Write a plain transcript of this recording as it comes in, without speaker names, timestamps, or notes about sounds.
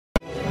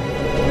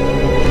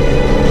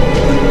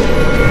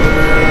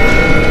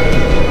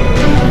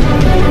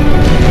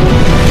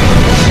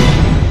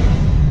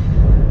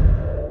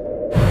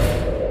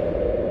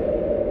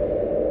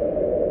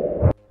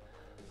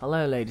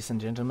ladies and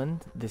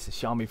gentlemen, this is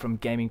Xiaomi from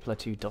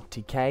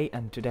gamingplateau.tk,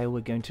 and today we're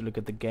going to look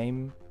at the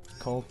game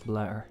called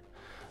Blur.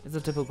 It's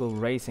a typical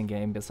racing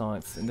game.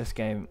 Besides, in this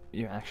game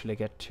you actually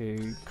get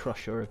to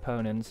crush your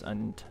opponents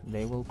and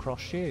they will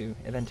crush you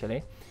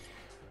eventually.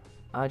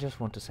 I just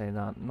want to say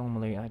that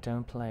normally I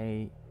don't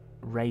play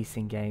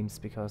racing games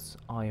because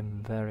I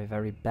am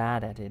very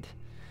bad at it.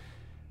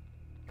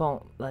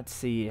 But let's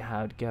see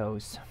how it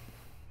goes.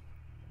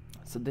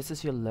 So this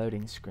is your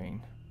loading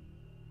screen.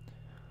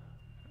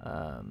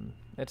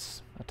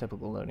 It's a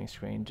typical loading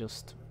screen,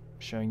 just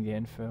showing the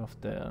info of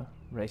the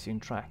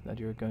racing track that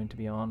you're going to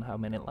be on, how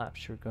many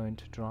laps you're going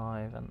to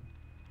drive and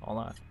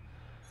all that.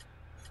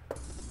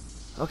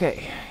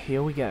 Okay,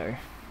 here we go.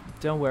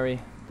 Don't worry,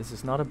 this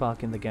is not a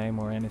bug in the game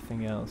or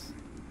anything else.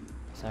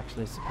 It's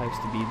actually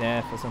supposed to be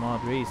there for some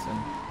odd reason.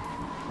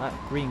 That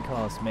green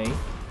car's me.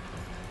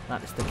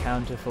 That is the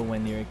counter for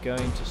when you're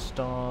going to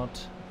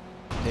start.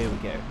 There we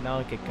go, now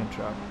I get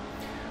control.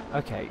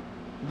 Okay.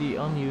 The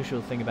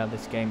unusual thing about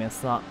this game is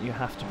that you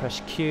have to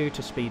press Q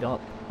to speed up,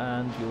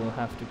 and you will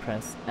have to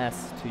press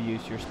S to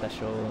use your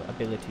special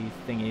ability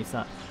thingies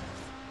that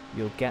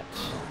you'll get.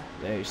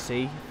 There you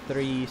see,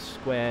 3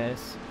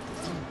 squares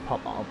pop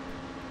up,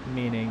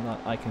 meaning that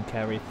I can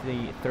carry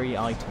three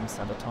items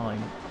at a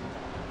time.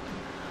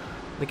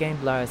 The game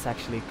Blur is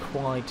actually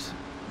quite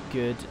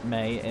good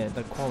made,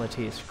 the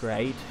quality is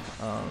great,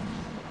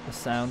 the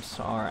sounds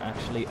are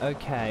actually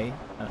okay.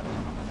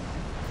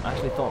 I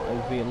actually thought it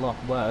would be a lot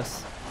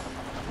worse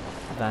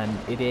than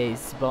it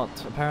is, but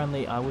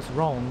apparently I was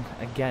wrong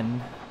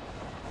again,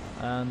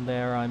 and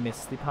there I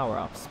missed the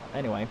power-ups.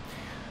 Anyway,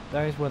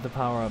 those were the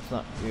power-ups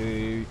that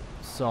you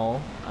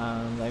saw,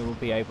 and they will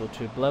be able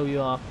to blow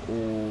you up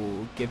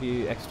or give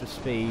you extra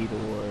speed,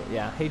 or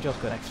yeah, he just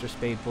got extra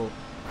speed but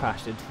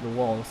crashed into the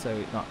wall, so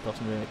that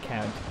doesn't really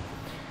count.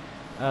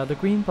 The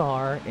green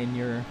bar in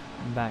your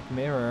back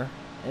mirror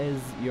is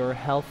your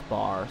health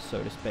bar,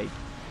 so to speak.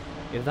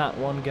 If that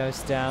one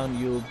goes down,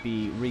 you'll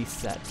be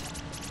reset.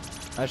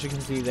 As you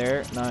can see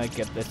there, now I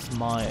get this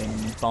mine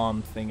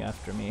bomb thing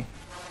after me.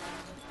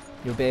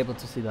 You'll be able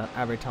to see that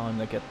every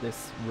time I get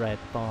this red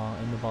bar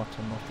in the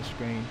bottom of the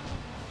screen.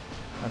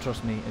 And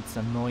trust me, it's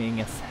annoying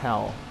as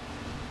hell.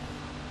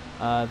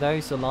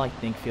 Those are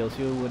lightning fields.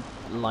 You would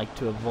like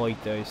to avoid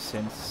those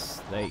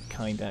since they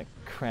kinda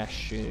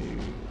crash you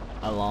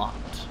a lot.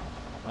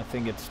 I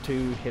think it's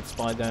 2 hits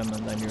by them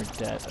and then you're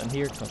dead. And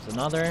here comes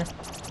another.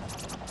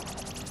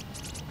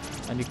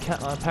 And you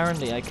can't,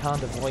 apparently I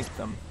can't avoid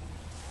them,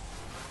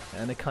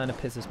 and it kind of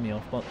pisses me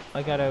off, but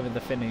I got over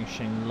the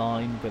finishing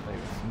line with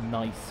a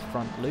nice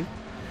front loop.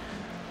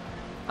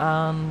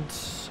 And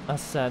as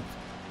said,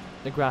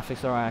 the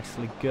graphics are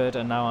actually good,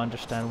 and now I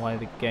understand why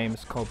the game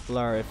is called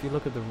Blur. If you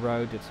look at the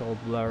road, it's all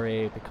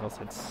blurry because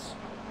it's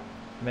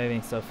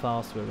moving so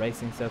fast, we're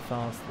racing so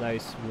fast,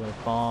 those were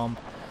bombed.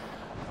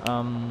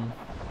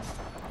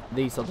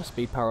 These are the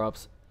speed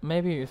power-ups.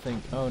 Maybe you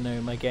think, oh no,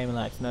 my game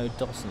lags. No, it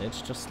doesn't.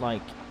 It's just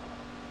like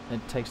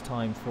it takes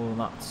time for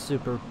that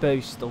super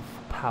boost of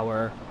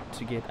power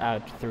to get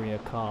out through your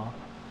car,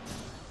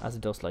 as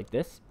it does like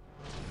this.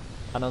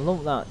 And I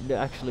love that it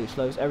actually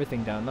slows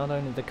everything down, not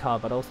only the car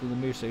but also the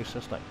music is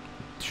just like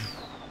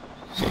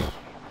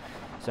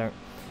so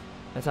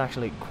it's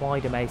actually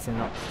quite amazing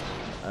that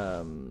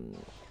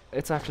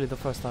it's actually the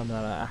first time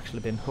that I've actually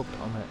been hooked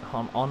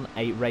on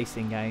a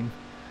racing game.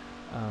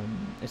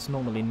 It's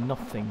normally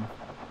nothing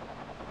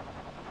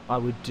I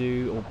would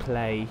do or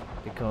play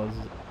because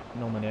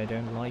normally I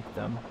don't like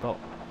them, but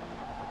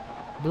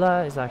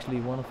Blur is actually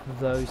one of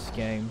those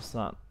games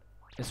that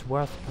is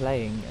worth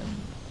playing. And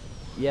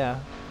yeah,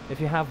 if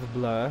you have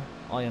Blur,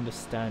 I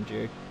understand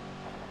you.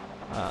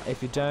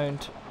 If you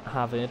don't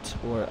have it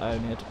or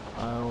own it,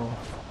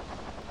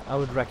 I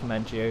would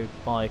recommend you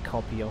buy a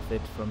copy of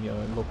it from your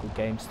local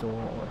game store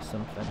or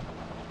something.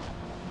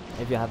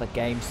 If you have a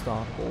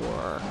GameStop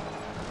or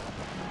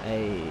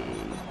a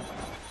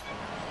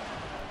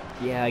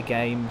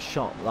game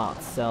shop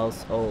that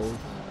sells old,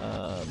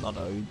 not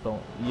old,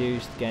 but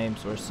used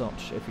games or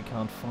such, if you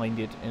can't find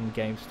it in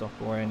GameStop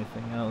or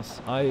anything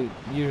else. I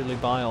usually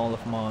buy all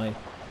of my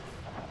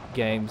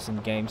games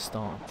in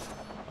GameStop,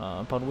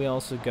 but we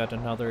also got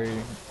another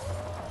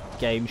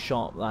game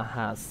shop that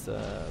has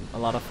a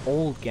lot of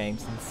old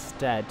games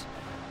instead.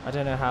 I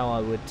don't know how I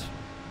would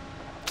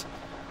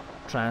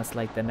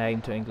translate the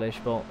name to English,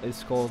 but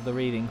it's called The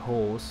Reading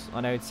Horse.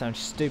 I know it sounds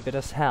stupid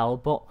as hell,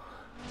 but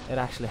it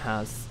actually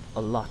has a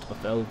lot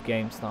of old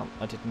games that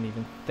I didn't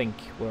even think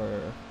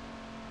were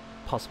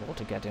possible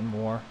to get in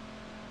more.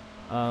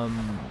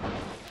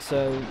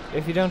 So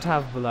if you don't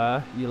have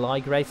Blur, you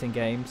like racing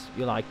games,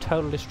 you like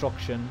Total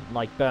Destruction,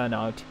 like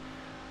Burnout,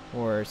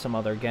 or some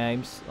other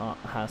games that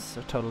has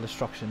Total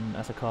Destruction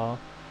as a car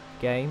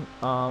game,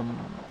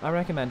 I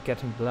recommend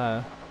getting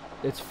Blur.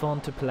 It's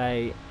fun to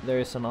play. There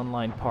is an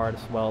online part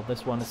as well.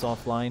 This one is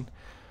offline,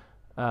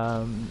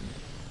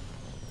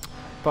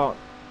 but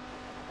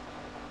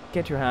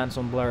get your hands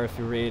on Blur if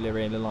you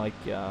really like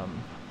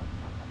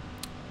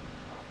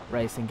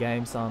racing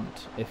games, and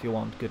if you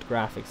want good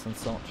graphics and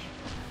such.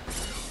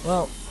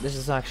 Well, this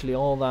is actually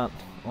all that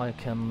I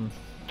can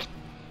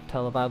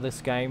tell about this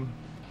game.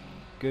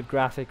 Good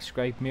graphics,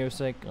 great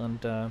music,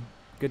 and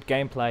good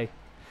gameplay.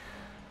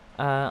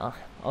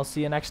 I'll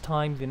see you next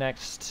time. The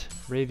next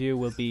review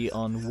will be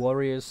on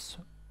Warriors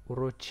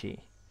Orochi.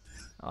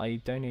 I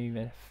don't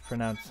even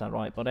pronounce that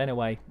right, but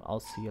anyway,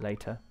 I'll see you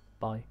later.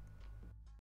 Bye.